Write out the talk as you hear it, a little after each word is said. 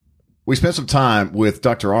We spent some time with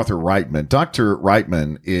Dr. Arthur Reitman. Dr.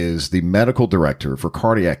 Reitman is the medical director for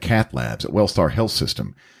cardiac cath labs at Wellstar Health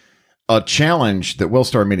System. A challenge that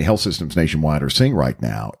Wellstar and many health systems nationwide are seeing right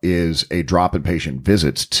now is a drop in patient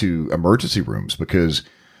visits to emergency rooms because,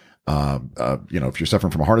 if you're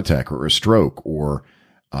suffering from a heart attack or a stroke or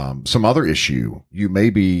some other issue, you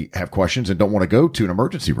maybe have questions and don't want to go to an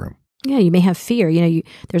emergency room. Yeah, you may have fear.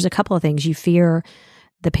 There's a couple of things. You fear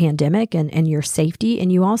the pandemic and your safety,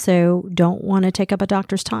 and you also don't want to take up a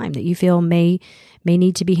doctor's time that you feel may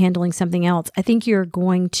need to be handling something else. I think you're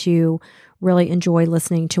going to really enjoy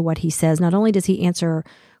listening to what he says. Not only does he answer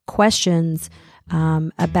questions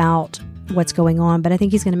about what's going on, but I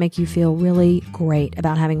think he's going to make you feel really great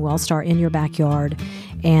about having Wellstar in your backyard,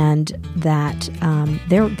 and that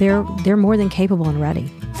they're more than capable and ready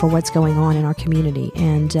for what's going on in our community.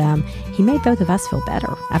 And he made both of us feel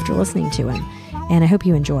better after listening to him. And I hope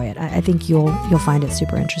you enjoy it. I think you'll find it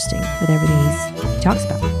super interesting with everything he talks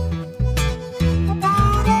about.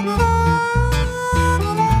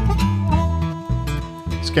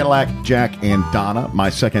 It's Cadillac, Jack, and Donna, my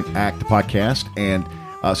second act podcast. And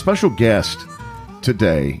a special guest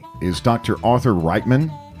today is Dr. Arthur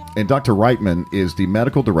Reitman. And Dr. Reitman is the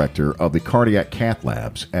medical director of the cardiac cath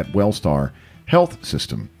labs at Wellstar Health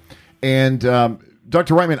System. And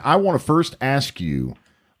Dr. Reitman, I want to first ask you,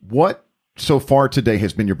 what so far today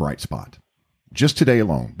has been your bright spot? Just today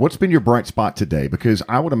alone. What's been your bright spot today? Because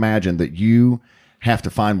I would imagine that you have to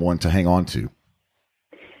find one to hang on to.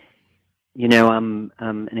 I'm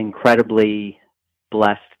an incredibly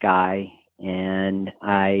blessed guy, and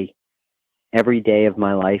every day of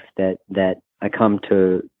my life that I come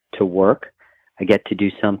to work, I get to do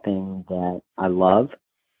something that I love,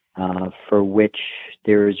 for which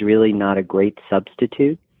there is really not a great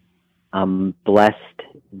substitute. I'm blessed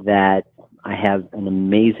that I have an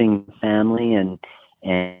amazing family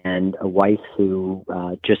and a wife who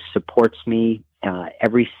just supports me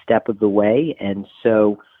every step of the way. And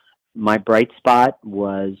so my bright spot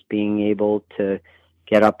was being able to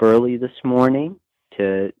get up early this morning,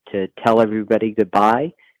 to tell everybody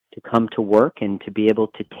goodbye, to come to work, and to be able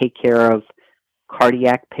to take care of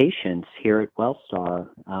cardiac patients here at Wellstar,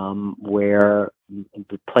 where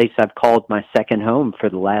the place I've called my second home for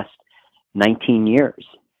the last 19 years.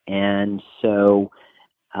 And so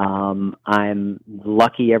I'm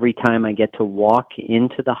lucky every time I get to walk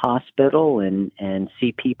into the hospital and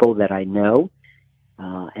see people that I know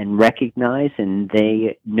and recognize, and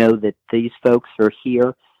they know that these folks are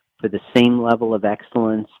here for the same level of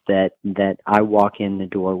excellence that I walk in the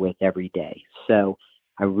door with every day. So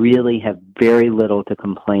I really have very little to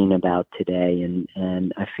complain about today,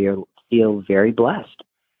 and I feel very blessed.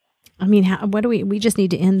 I mean, what do we just need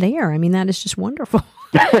to end there? I mean, that is just wonderful.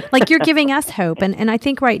 Like, you're giving us hope. And I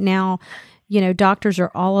think right now, doctors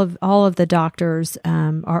are all of the doctors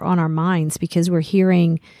are on our minds, because we're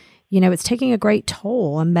hearing, it's taking a great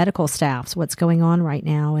toll on medical staffs, what's going on right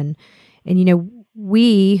now. And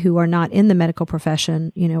we who are not in the medical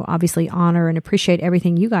profession, obviously honor and appreciate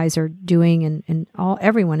everything you guys are doing and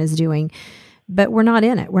everyone is doing, but we're not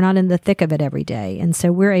in it. We're not in the thick of it every day. And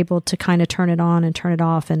so we're able to kind of turn it on and turn it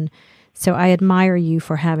off. And so I admire you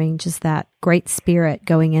for having just that great spirit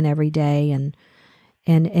going in every day and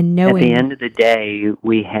knowing. At the end of the day,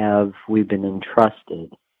 we've been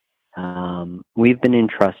entrusted. We've been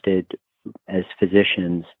entrusted as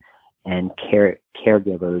physicians and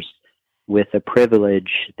caregivers with a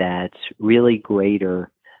privilege that's really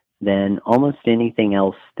greater than almost anything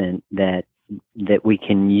else that we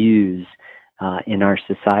can use in our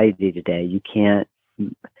society today. You can't,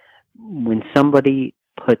 when somebody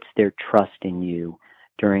puts their trust in you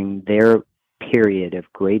during their period of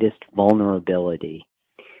greatest vulnerability,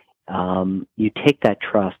 you take that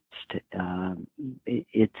trust.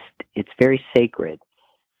 It's very sacred,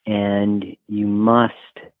 and you must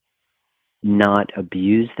not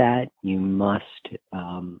abuse that. You must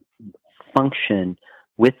function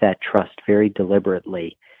with that trust very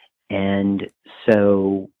deliberately. And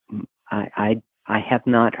so I have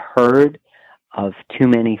not heard of too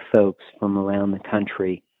many folks from around the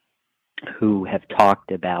country who have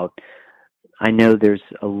talked about, I know there's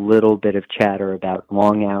a little bit of chatter about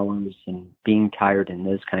long hours and being tired and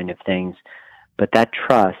those kind of things, but that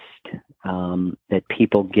trust that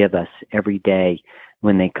people give us every day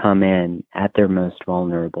when they come in at their most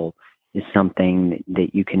vulnerable is something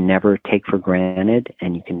that you can never take for granted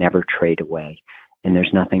and you can never trade away. And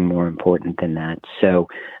there's nothing more important than that. So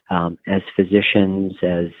as physicians,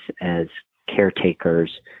 as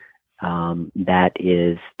caretakers,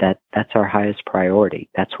 that's our highest priority.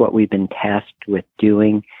 That's what we've been tasked with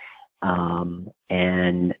doing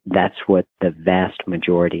And that's what the vast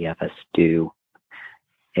majority of us do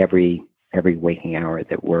every waking hour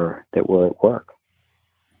that we're at work.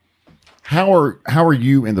 How are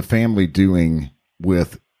you and the family doing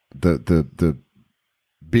with the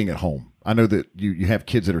being at home? I know that you have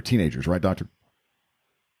kids that are teenagers, right, Doctor?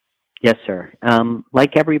 Yes, sir.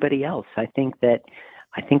 Like everybody else, I think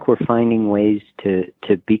we're finding ways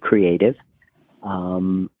to be creative.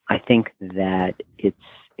 I think that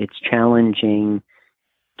it's challenging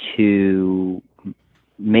to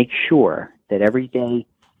make sure that every day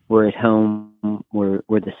we're at home, we're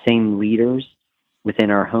the same leaders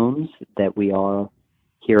within our homes that we are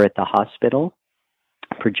here at the hospital,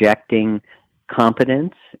 projecting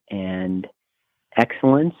competence and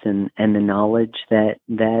excellence and the knowledge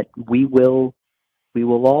that we will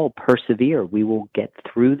all persevere. We will get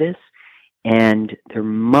through this, and there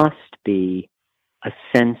must be a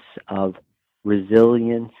sense of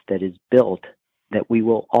resilience that is built that we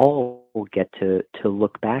will all get to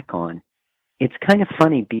look back on. It's kind of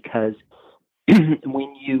funny because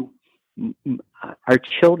when our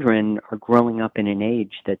children are growing up in an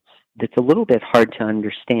age that's a little bit hard to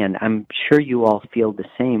understand. I'm sure you all feel the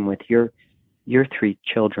same with your 3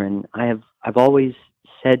 children. I've always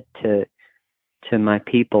said to my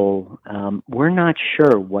people, we're not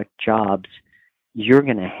sure what jobs you're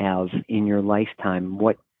going to have in your lifetime,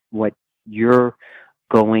 what you're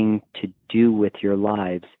going to do with your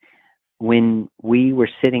lives. When we were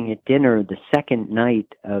sitting at dinner the second night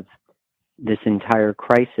of this entire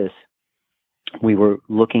crisis, we were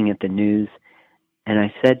looking at the news, and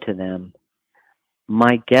I said to them,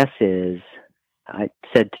 my guess is, I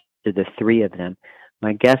said to the 3 of them,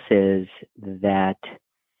 my guess is that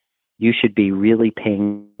you should be really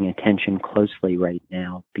paying attention closely right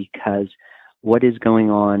now, because what is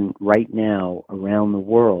going on right now around the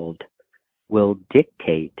world will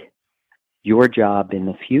dictate your job in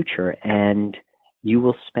the future, and you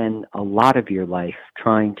will spend a lot of your life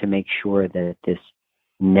trying to make sure that this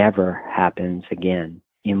never happens again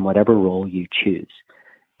in whatever role you choose.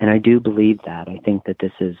 And I do believe that. I think that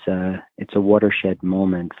this is it's a watershed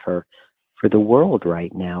moment for the world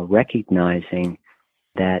right now, recognizing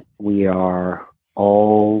that we are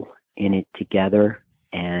all in it together,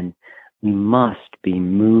 and we must be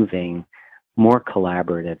moving more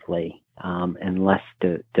collaboratively and less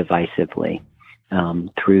divisively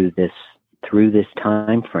through this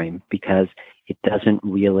time frame, because it doesn't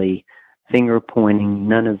really finger pointing.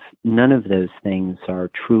 None of those things are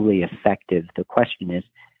truly effective. The question is,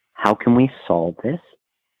 how can we solve this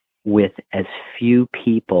with as few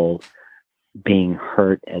people being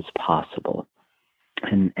hurt as possible?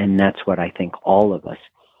 And that's what I think all of us,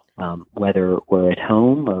 whether we're at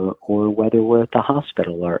home or whether we're at the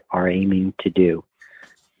hospital, are aiming to do.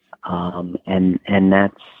 And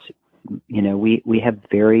that's,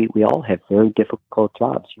 we all have very difficult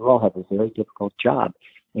jobs. You all have a very difficult job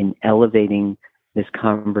in elevating this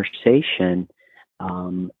conversation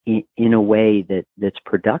in a way that's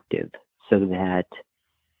productive, so that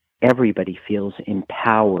everybody feels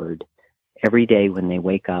empowered every day when they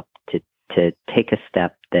wake up to take a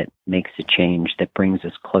step that makes a change that brings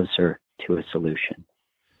us closer to a solution.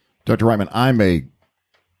 Dr. Reitman, I'm a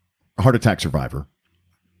heart attack survivor.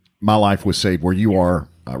 My life was saved where you are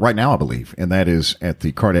right now, I believe, and that is at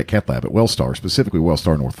the cardiac cath lab at Wellstar, specifically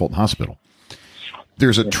Wellstar North Fulton Hospital.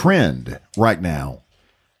 There's a trend right now,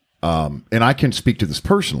 and I can speak to this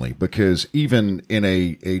personally, because even in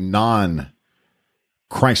a non-crisis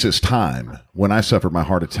time, when I suffered my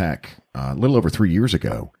heart attack a little over 3 years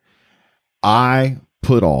ago, I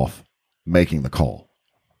put off making the call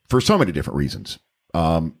for so many different reasons.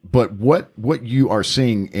 But what you are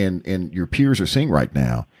seeing and your peers are seeing right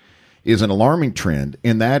now is an alarming trend,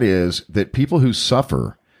 and that is that people who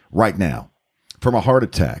suffer right now from a heart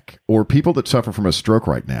attack, or people that suffer from a stroke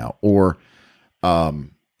right now, or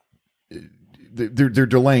they're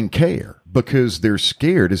delaying care because they're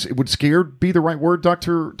scared. Would scared be the right word,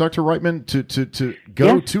 Dr. Reitman, to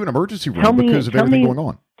go to an emergency room because of everything going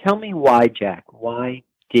on? Tell me why, Jack. Why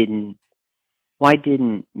didn't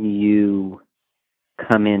you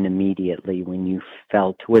come in immediately when you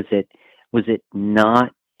felt? Was it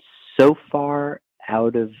not so far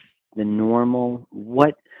out of the normal?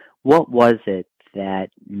 What was it that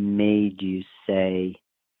made you say,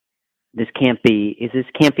 this can't be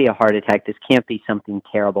a heart attack, this can't be something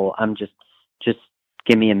terrible, I'm just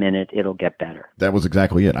give me a minute, it'll get better? That was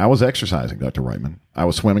exactly it. I was exercising, Dr. Reitman. I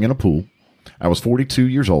was swimming in a pool. I was 42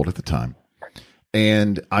 years old at the time,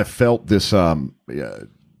 and I felt this no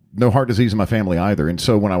heart disease in my family either. And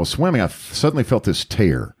so when I was swimming, I suddenly felt this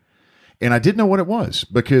tear And I didn't know what it was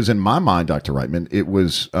because in my mind, Dr. Reitman, it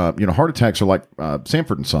was, heart attacks are like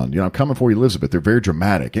Sanford and Son, I'm coming for you, Elizabeth. They're very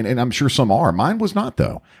dramatic. And I'm sure some are. Mine was not,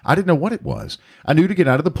 though. I didn't know what it was. I knew to get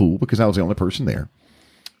out of the pool because I was the only person there.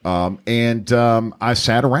 I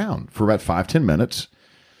sat around for about 5-10 minutes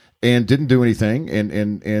and didn't do anything.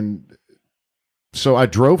 And so I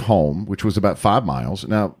drove home, which was about 5 miles.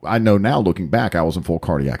 Now, I know now, looking back, I was in full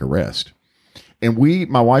cardiac arrest. And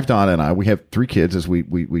my wife, Donna, and I, we have 3 kids, as we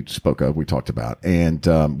spoke of, we talked about. And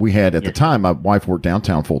we had, at the time, my wife worked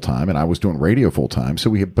downtown full time, and I was doing radio full time. So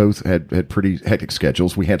we had both had pretty hectic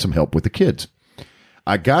schedules. We had some help with the kids.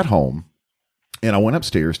 I got home, and I went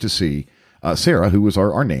upstairs to see Sarah, who was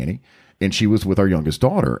our nanny, and she was with our youngest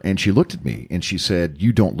daughter. And she looked at me, and she said,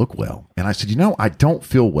 "You don't look well." And I said, "I don't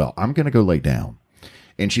feel well. I'm going to go lay down."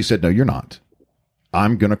 And she said, "No, you're not.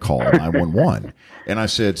 I'm going to call 911. And I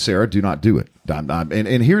said, "Sarah, do not do it."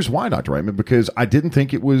 And here's why, Dr. Reitman, because I didn't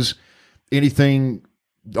think it was anything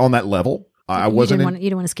on that level. I wasn't. You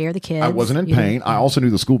didn't want to scare the kids. I wasn't in pain. I also knew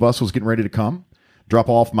the school bus was getting ready to come, drop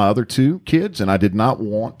off my other 2 kids, and I did not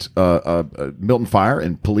want Milton Fire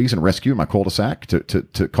and police and rescue in my cul-de-sac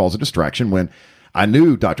to cause a distraction when I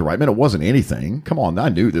knew, Dr. Reitman, it wasn't anything. Come on, I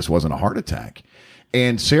knew this wasn't a heart attack.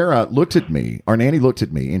 And Sarah looked at me, our nanny looked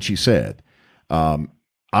at me, and she said,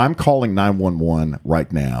 "I'm calling 911 right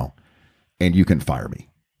now, and you can fire me."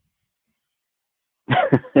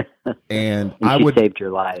 And she saved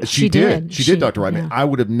your life. She did. She did, Dr. Reitman. Yeah. I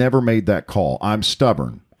would have never made that call. I'm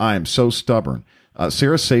stubborn. I am so stubborn.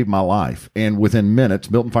 Sarah saved my life, and within minutes,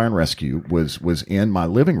 Milton Fire and Rescue was in my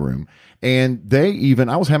living room, and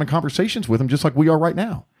I was having conversations with them just like we are right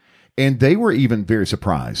now. And they were even very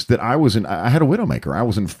surprised that I had a widowmaker. I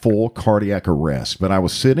was in full cardiac arrest, but I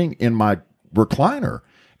was sitting in my recliner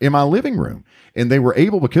in my living room. And they were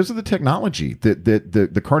able, because of the technology that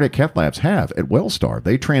the cardiac cath labs have at Wellstar,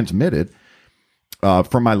 they transmitted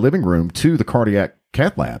from my living room to the cardiac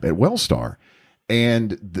cath lab at Wellstar.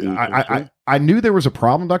 And I knew there was a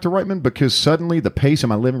problem, Dr. Reitman, because suddenly the pace in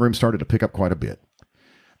my living room started to pick up quite a bit.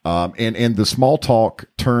 And the small talk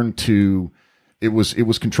turned to, it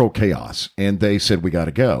was controlled chaos, and they said, "We got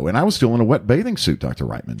to go." And I was still in a wet bathing suit, Dr.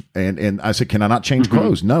 Reitman. And I said, "Can I not change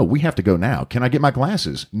clothes?" "No, we have to go now." "Can I get my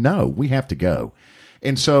glasses?" "No, we have to go."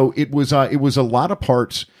 And so it was a lot of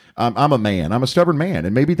parts. I'm a man. I'm a stubborn man.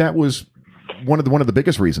 And maybe that was one of the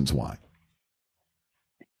biggest reasons why.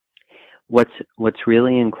 What's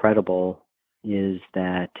really incredible is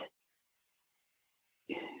that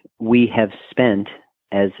we have spent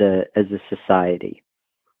as a society,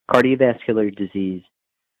 cardiovascular disease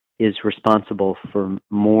is responsible for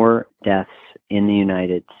more deaths in the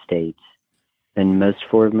United States than most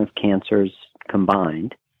forms of cancers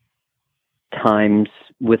combined, times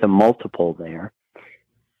with a multiple there.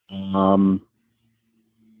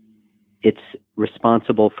 It's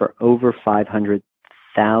responsible for over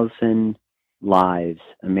 500,000 lives,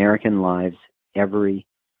 American lives, every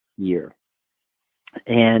year.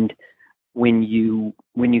 And when you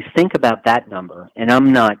think about that number, and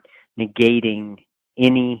I'm not negating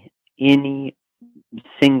any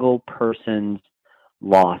single person's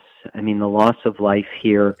loss. I mean, the loss of life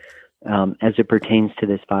here, as it pertains to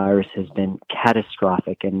this virus, has been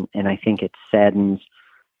catastrophic, and I think it saddens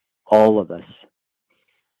all of us.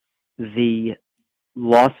 The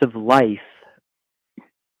loss of life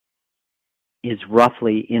is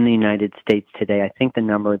roughly, in the United States today, I think the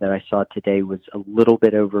number that I saw today was a little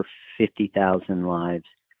bit over 50,000 lives,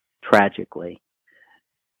 tragically.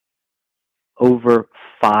 Over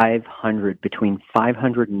 500, between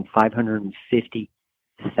 500 and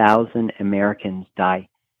 550,000 Americans die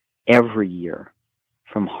every year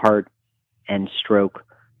from heart and stroke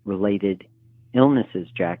related illnesses,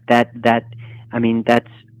 Jack. That's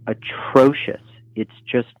atrocious. It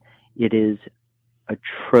is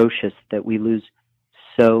atrocious that we lose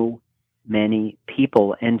so many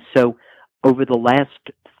people. And so over the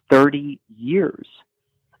last 30 years,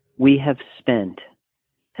 we have spent,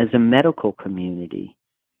 as a medical community,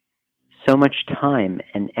 so much time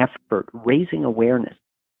and effort raising awareness,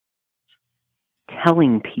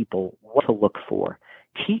 telling people what to look for,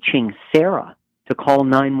 teaching Sarah to call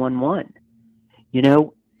 911,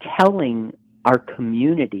 telling our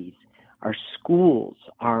communities, our schools,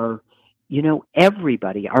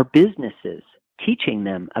 everybody, our businesses, teaching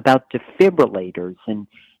them about defibrillators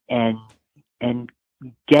and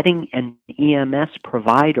getting an EMS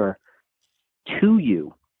provider to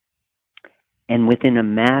you. And within a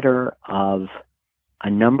matter of a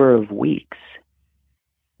number of weeks,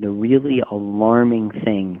 the really alarming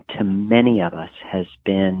thing to many of us has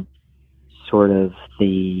been sort of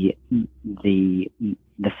the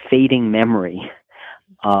fading memory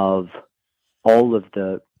of all of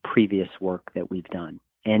the previous work that we've done.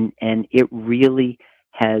 And it really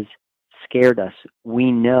has scared us.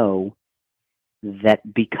 We know that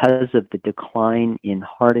because of the decline in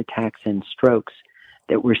heart attacks and strokes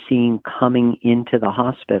that we're seeing coming into the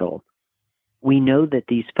hospital, we know that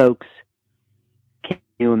these folks, can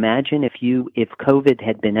you imagine if COVID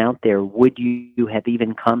had been out there, would you have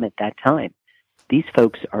even come at that time? These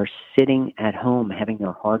folks are sitting at home having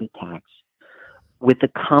their heart attacks with the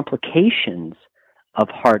complications of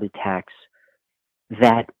heart attacks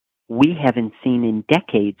that we haven't seen in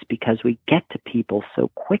decades because we get to people so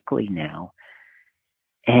quickly now.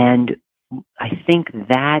 And I think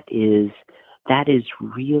that is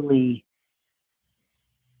really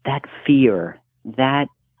that fear, that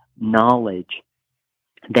knowledge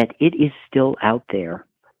that it is still out there.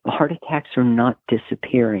 Heart attacks are not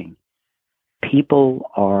disappearing. People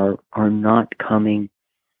are not coming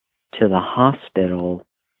to the hospital,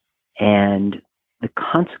 and the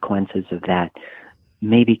consequences of that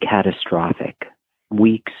may be catastrophic,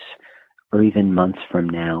 weeks or even months from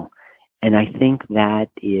now. And I think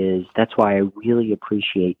that's why I really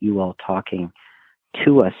appreciate you all talking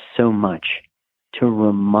to us so much, to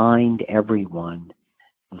remind everyone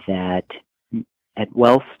that at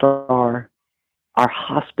WellStar, our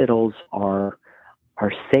hospitals are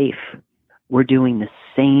safe. We're doing the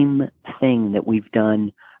same thing that we've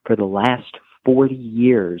done for the last 40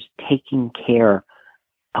 years, taking care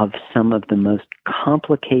of some of the most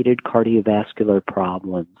complicated cardiovascular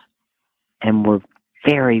problems. And we're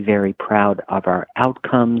very, very proud of our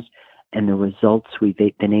outcomes and the results we've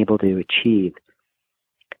been able to achieve.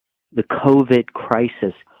 The COVID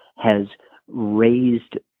crisis has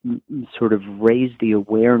raised the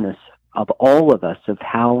awareness of all of us of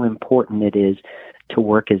how important it is to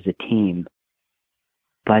work as a team.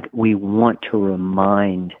 But we want to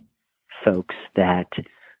remind folks that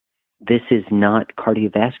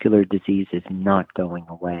cardiovascular disease is not going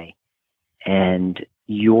away. And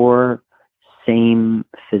your same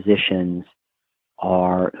physicians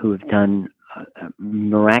who have done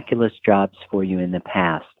miraculous jobs for you in the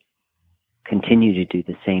past continue to do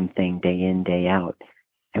the same thing day in, day out.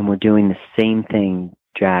 And we're doing the same thing,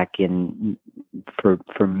 Jack,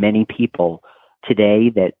 for many people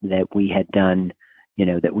today that we had done,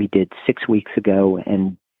 that we did 6 weeks ago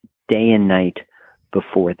and day and night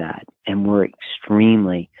before that. And we're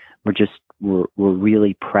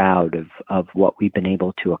really proud of what we've been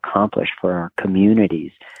able to accomplish for our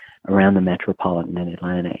communities around the metropolitan and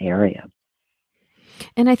Atlanta area.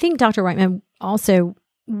 And I think, Dr. Reitman, also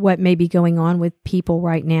what may be going on with people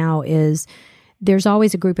right now is there's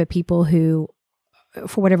always a group of people who,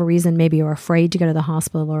 for whatever reason, maybe are afraid to go to the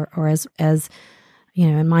hospital or as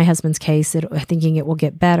in my husband's case, thinking it will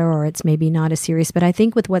get better or it's maybe not as serious. But I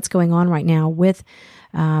think with what's going on right now with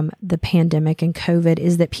the pandemic and COVID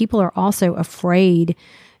is that people are also afraid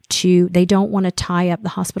they don't want to tie up the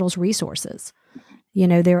hospital's resources.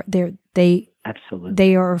 Absolutely.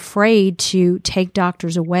 They are afraid to take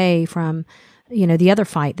doctors away from, the other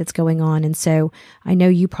fight that's going on. And so I know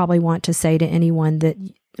you probably want to say to anyone that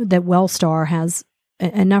WellStar has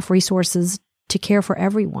enough resources to care for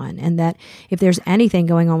everyone, and that if there's anything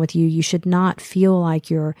going on with you, you should not feel like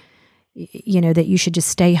that you should just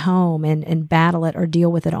stay home and battle it or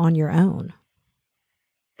deal with it on your own.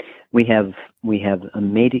 We have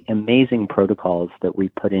amazing protocols that we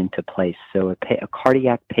put into place. So a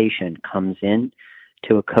cardiac patient comes in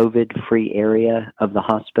to a COVID-free area of the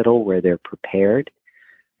hospital where they're prepared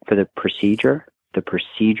for the procedure. The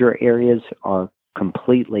procedure areas are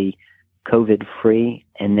completely COVID-free,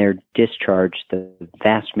 and they're discharged, the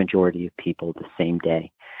vast majority of people, the same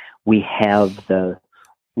day. We have the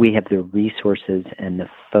resources and the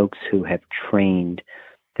folks who have trained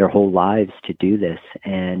their whole lives to do this,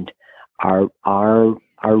 and our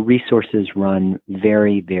resources run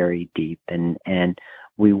very, very deep, and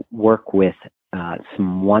we work with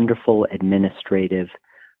some wonderful administrative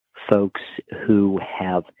folks who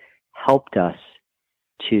have helped us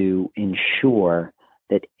to ensure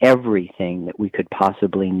that everything that we could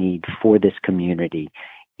possibly need for this community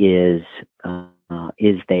is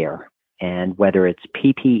there. And whether it's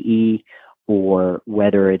PPE or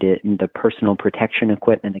whether it is the personal protection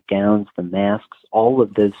equipment, the gowns, the masks, all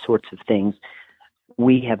of those sorts of things,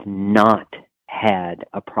 we have not had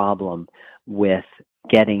a problem with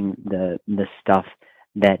getting the stuff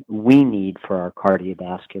that we need for our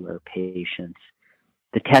cardiovascular patients.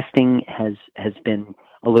 The testing has been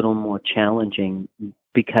a little more challenging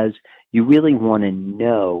because you really want to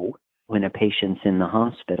know when a patient's in the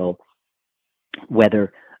hospital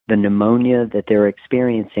whether the pneumonia that they're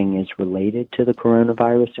experiencing is related to the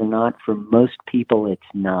coronavirus or not. For most people, it's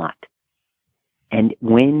not. And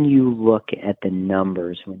when you look at the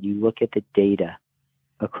numbers, when you look at the data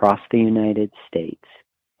across the United States,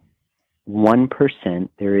 1%,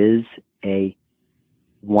 there is a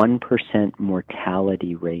 1%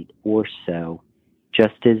 mortality rate or so,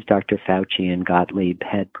 just as Dr. Fauci and Gottlieb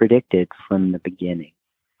had predicted from the beginning.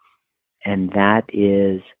 And that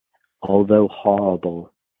is, although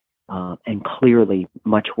horrible, and clearly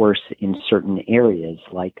much worse in certain areas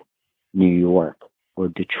like New York or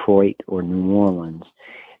Detroit or New Orleans,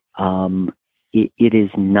 it is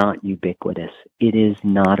not ubiquitous. It is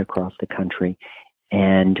not across the country.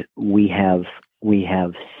 And we have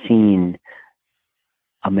seen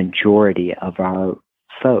a majority of our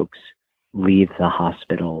folks leave the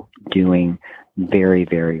hospital doing very,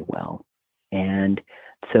 very well. And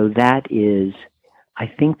so that is, I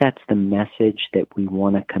think that's the message that we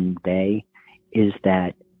want to convey, is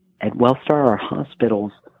that at WellStar, our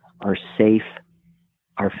hospitals are safe,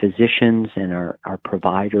 our physicians and our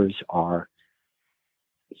providers are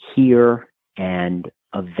here and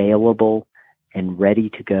available and ready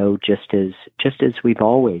to go, just as we've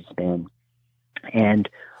always been. And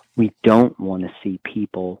we don't want to see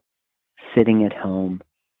people sitting at home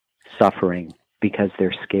suffering because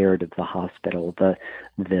they're scared of the hospital.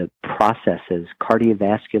 The processes,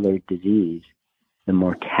 cardiovascular disease, the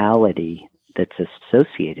mortality that's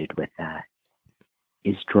associated with that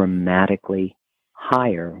is dramatically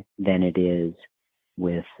higher than it is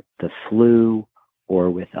with the flu or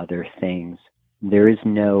with other things. There is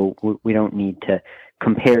we don't need to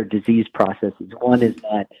compare disease processes. One is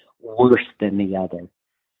not worse than the other,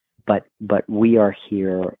 but we are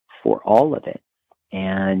here for all of it.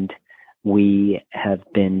 And we have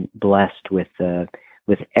been blessed with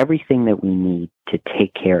everything that we need to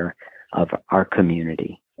take care of our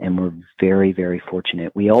community. And we're very, very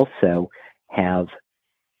fortunate. We also have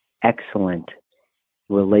excellent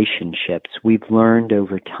relationships. We've learned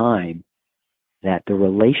over time that the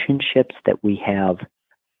relationships that we have,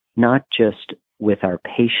 not just with our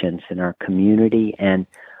patients in our community and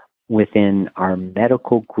within our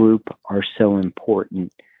medical group, are so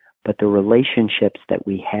important, but the relationships that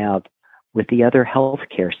we have with the other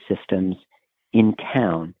healthcare systems in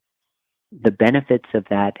town, the benefits of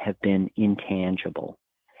that have been intangible.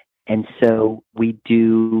 And so we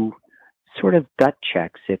do sort of gut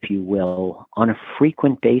checks, if you will, on a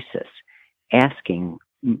frequent basis, asking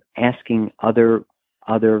other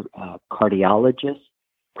cardiologists,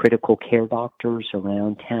 critical care doctors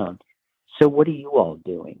around town, so what are you all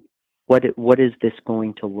doing? What is this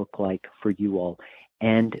going to look like for you all?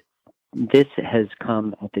 And this has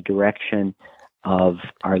come at the direction of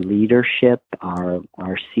our leadership, our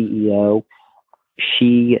CEO.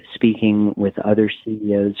 She, speaking with other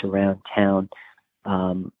CEOs around town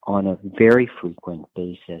on a very frequent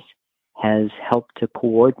basis, has helped to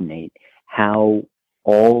coordinate how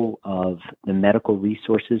all of the medical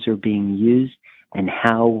resources are being used and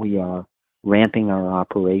how we are ramping our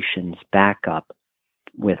operations back up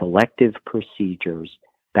with elective procedures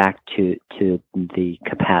back to the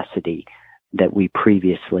capacity that we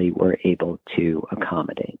previously were able to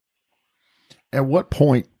accommodate. At what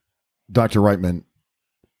point, Dr. Reitman,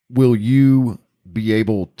 will you be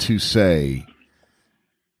able to say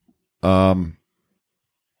that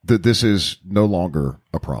this is no longer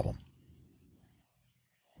a problem?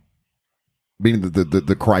 Meaning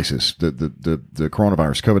the crisis, the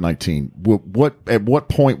coronavirus, COVID-19. At what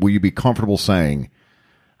point will you be comfortable saying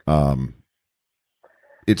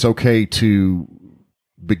it's okay to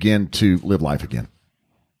begin to live life again?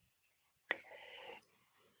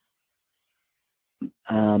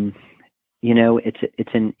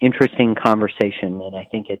 It's an interesting conversation, and I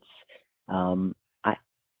think it's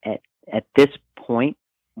at this point,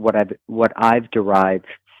 what I've derived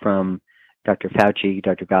from Dr. Fauci,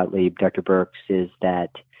 Dr. Gottlieb, Dr. Birx is that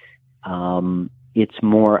it's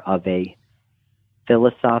more of a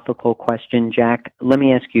philosophical question, Jack. Let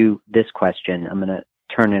me ask you this question. I'm going to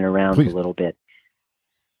turn it around Please. A little bit.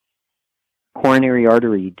 Coronary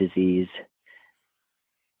artery disease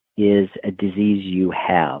is a disease you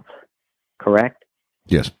have, correct?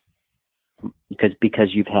 Yes.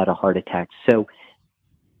 Because you've had a heart attack. So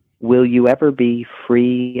will you ever be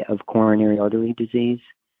free of coronary artery disease?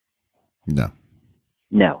 No.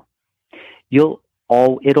 No. It'll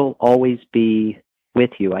always be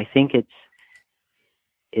with you. I think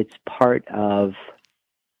it's part of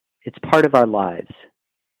our lives.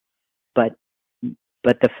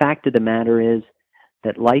 But the fact of the matter is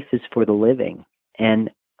that life is for the living, and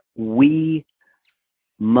we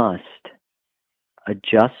must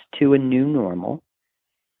adjust to a new normal.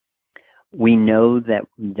 We know that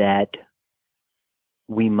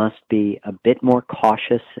we must be a bit more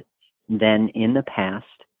cautious than in the past.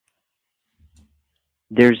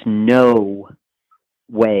 There's no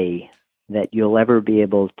way that you'll ever be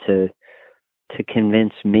able to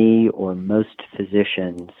convince me or most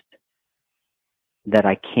physicians that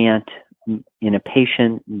I can't, in a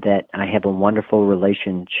patient that I have a wonderful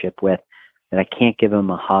relationship with, that I can't give them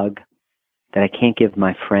a hug, that I can't give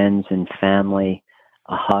my friends and family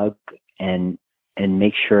a hug and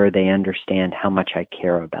make sure they understand how much I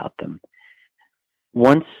care about them.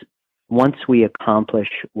 Once we accomplish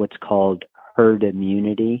what's called herd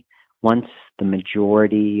immunity, once the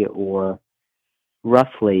majority, or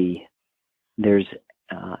roughly, there's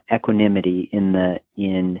equanimity in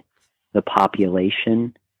the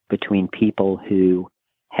population between people who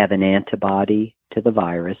have an antibody to the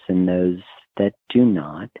virus and those that do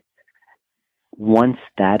not. Once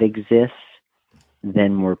that exists,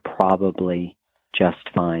 then we're probably just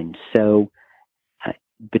fine. So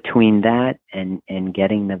between that and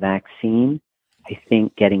getting the vaccine, I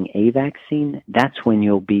think getting a vaccine, that's when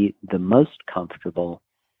you'll be the most comfortable.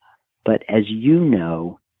 But as you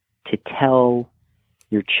know, to tell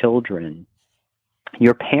your children,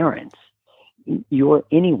 your parents,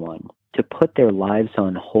 anyone, to put their lives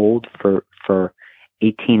on hold for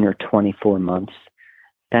 18 or 24 months,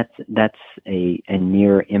 that's a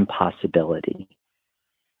near impossibility.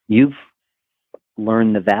 You've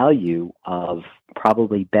learned the value of,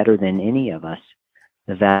 probably better than any of us,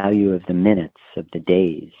 the value of the minutes, of the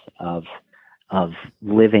days, of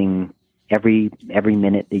living every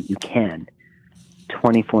minute that you can.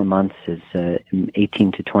 24 months is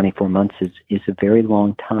 18 to 24 months is a very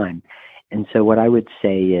long time. And so what I would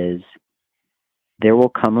say is there will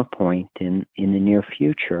come a point in the near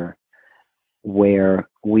future where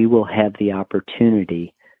we will have the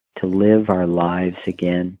opportunity to live our lives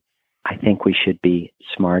again. I think we should be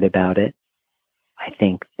smart about it. I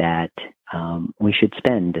think that we should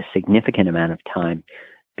spend a significant amount of time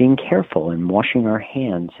being careful and washing our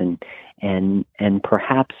hands, and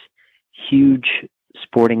perhaps huge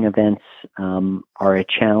sporting events are a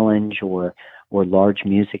challenge, or large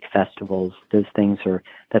music festivals. Those things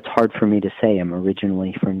that's hard for me to say. I'm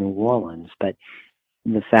originally from New Orleans, but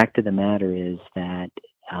the fact of the matter is that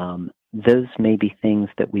those may be things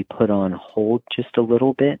that we put on hold just a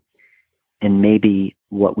little bit, and maybe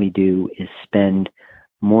what we do is spend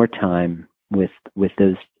more time with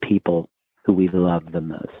those people who we love the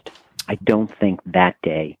most. I don't think that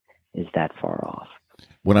day is that far off.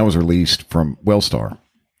 When I was released from WellStar,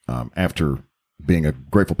 after being a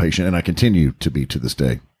grateful patient, and I continue to be to this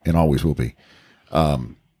day, and always will be.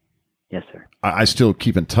 Yes, sir. I still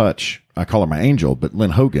keep in touch. I call her my angel, but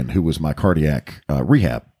Lynn Hogan, who was my cardiac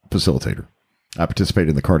rehab facilitator, I participated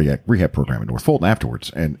in the cardiac rehab program in North Fulton afterwards,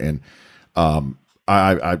 and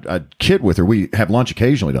I kid with her. We have lunch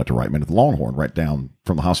occasionally, Dr. Reitman, at the Longhorn, right down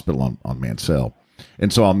from the hospital on Mansell,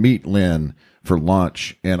 and so I'll meet Lynn for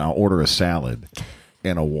lunch, and I'll order a salad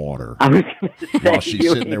and a water while she's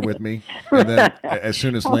sitting there with me. And then as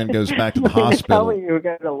soon as Lynn goes back to the hospital, tell me you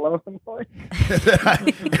got a Longhorn.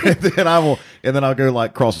 then I'll go like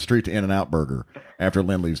across the street to In-N-Out Burger after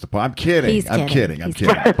Lynn leaves the park. I'm kidding. I'm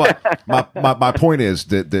kidding. But my point is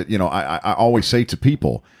that I always say to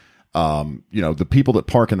people, the people that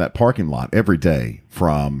park in that parking lot every day,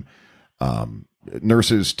 from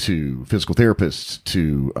nurses to physical therapists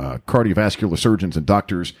to cardiovascular surgeons and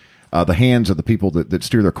doctors, the hands of the people that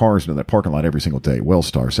steer their cars into that parking lot every single day.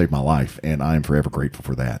 WellStar saved my life, and I am forever grateful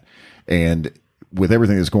for that. And with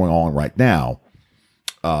everything that's going on right now,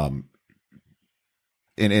 and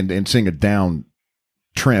seeing a down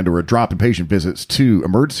trend or a drop in patient visits to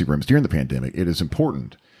emergency rooms during the pandemic, it is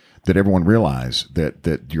important that everyone realize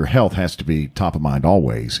that your health has to be top of mind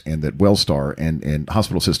always, and that WellStar and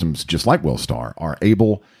hospital systems just like WellStar are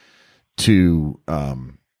able to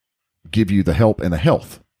give you the help and the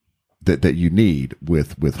health that you need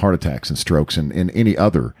with heart attacks and strokes and any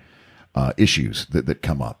other issues that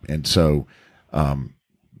come up. And so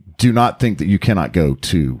do not think that you cannot go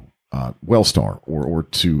to WellStar or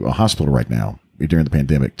to a hospital right now during the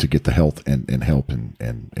pandemic to get the health and help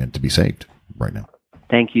and to be saved right now.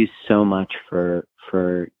 Thank you so much for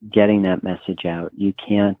getting that message out. You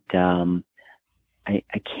can't, I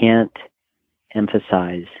can't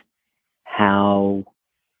emphasize how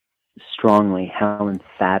strongly, how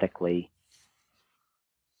emphatically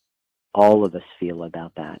all of us feel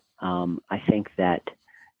about that. I think that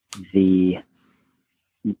the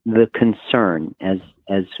concern,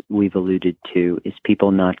 as we've alluded to, is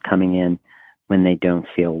people not coming in when they don't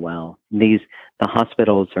feel well. The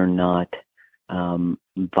hospitals are not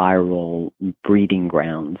viral breeding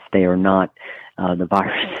grounds. They are not, the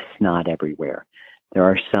virus is not everywhere. There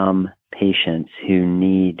are some patients who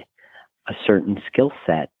need a certain skill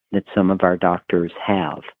set that some of our doctors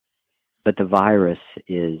have, but the virus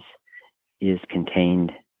is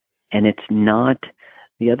contained. And it's not.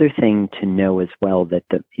 The other thing to know as well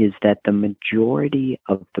is that the majority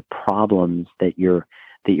of the problems that you're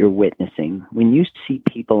witnessing, when you see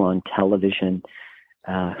people on television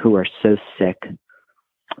who are so sick,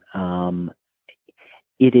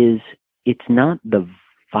 it's not the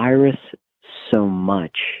virus so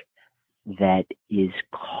much that is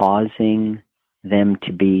causing them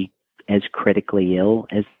to be as critically ill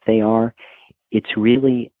as they are. It's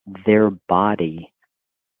really their body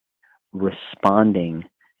responding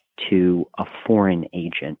to a foreign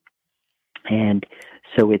agent. And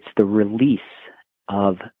so it's the release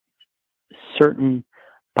of certain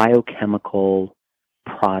biochemical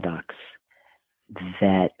products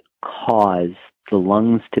that cause the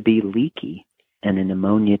lungs to be leaky and the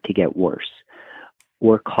pneumonia to get worse,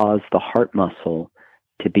 or cause the heart muscle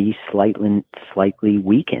to be slightly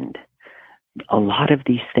weakened. A lot of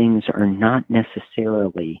these things are not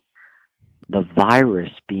necessarily the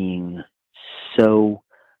virus being so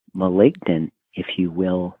malignant, if you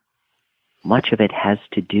will. Much of it has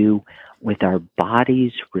to do with our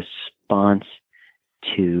body's response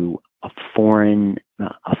to a foreign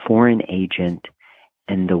agent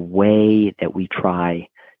and the way that we try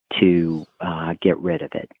to get rid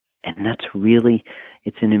of it. And that's really,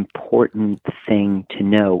 it's an important thing to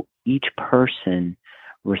know. Each person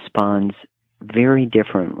responds very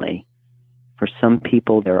differently. For some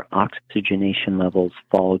people, their oxygenation levels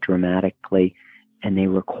fall dramatically and they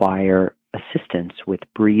require assistance with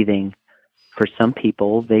breathing. For some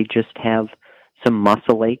people, they just have some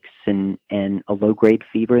muscle aches and a low-grade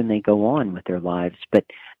fever and they go on with their lives. But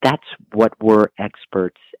that's what we're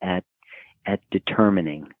experts at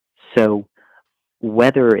determining. So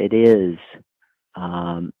whether it is,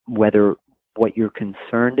 whether what you're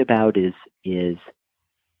concerned about is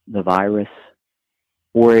the virus,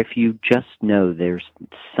 or if you just know there's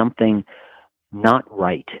something not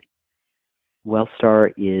right,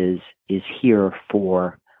 WellStar is here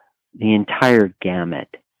for the entire gamut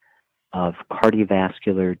of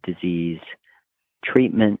cardiovascular disease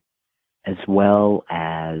treatment, as well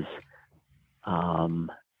as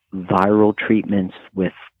viral treatments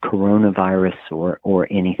with coronavirus or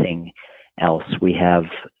anything else. We have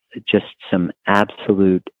just some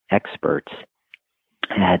absolute experts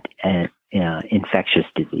at infectious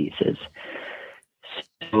diseases.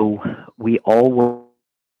 So we all work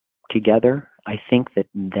together. I think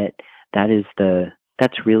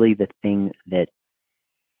that's really the thing that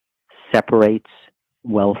separates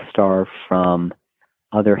WellStar from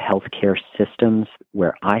other healthcare systems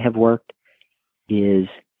where I have worked, is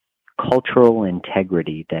cultural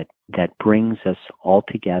integrity that brings us all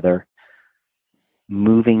together,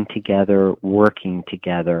 moving together, working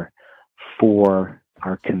together for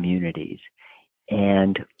our communities,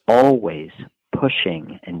 and always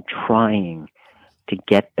pushing and trying to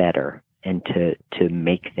get better and to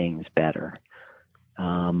make things better.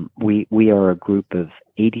 We are a group of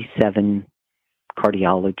 87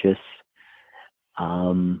 cardiologists.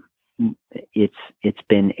 It's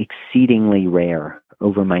been exceedingly rare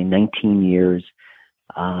over my 19 years.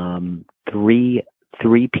 Three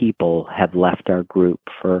people have left our group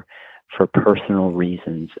for personal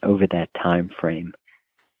reasons over that time frame.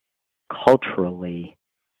 Culturally,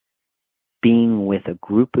 being with a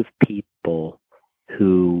group of people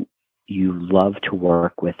who you love to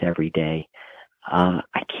work with every day, I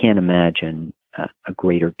can't imagine a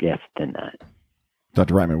greater gift than that.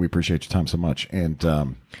 Dr. Reitman, we appreciate your time so much, and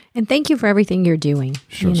thank you for everything you're doing.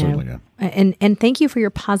 Sure, certainly, yeah. And thank you for your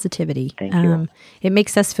positivity. Thank you. It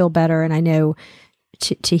makes us feel better, and I know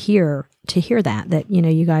to hear that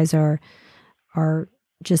you guys are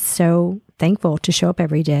just so thankful to show up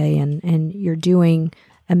every day, and you're doing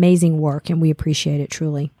amazing work, and we appreciate it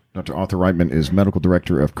truly. Dr. Arthur Reitman is Medical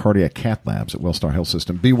Director of Cardiac Cath Labs at WellStar Health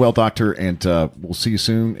System. Be well, Doctor, and we'll see you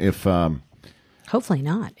soon. If hopefully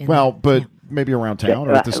not. Maybe around town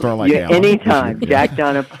or at the Starlight Gala. Anytime. Jack,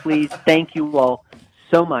 Donna, please, thank you all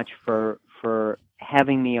so much for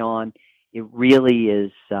having me on. It really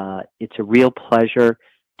is, it's a real pleasure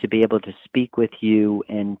to be able to speak with you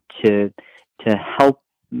and to help.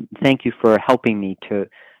 Thank you for helping me to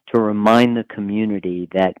remind the community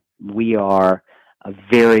that we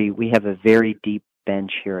have a very deep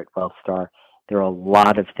bench here at WellStar. There are a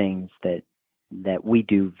lot of things that we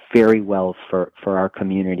do very well for our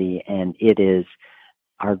community, and it is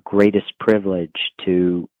our greatest privilege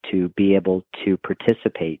to be able to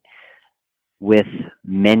participate with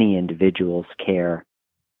many individuals' care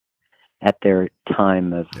at their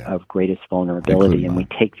time of greatest vulnerability. And we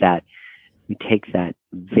take that we take that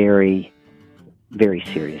very, very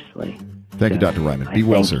seriously. Thank you, Dr. Reitman. Be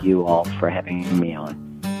well, sir. Thank you all for having me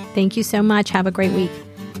on. Thank you so much. Have a great week.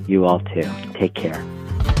 You all too. Take care.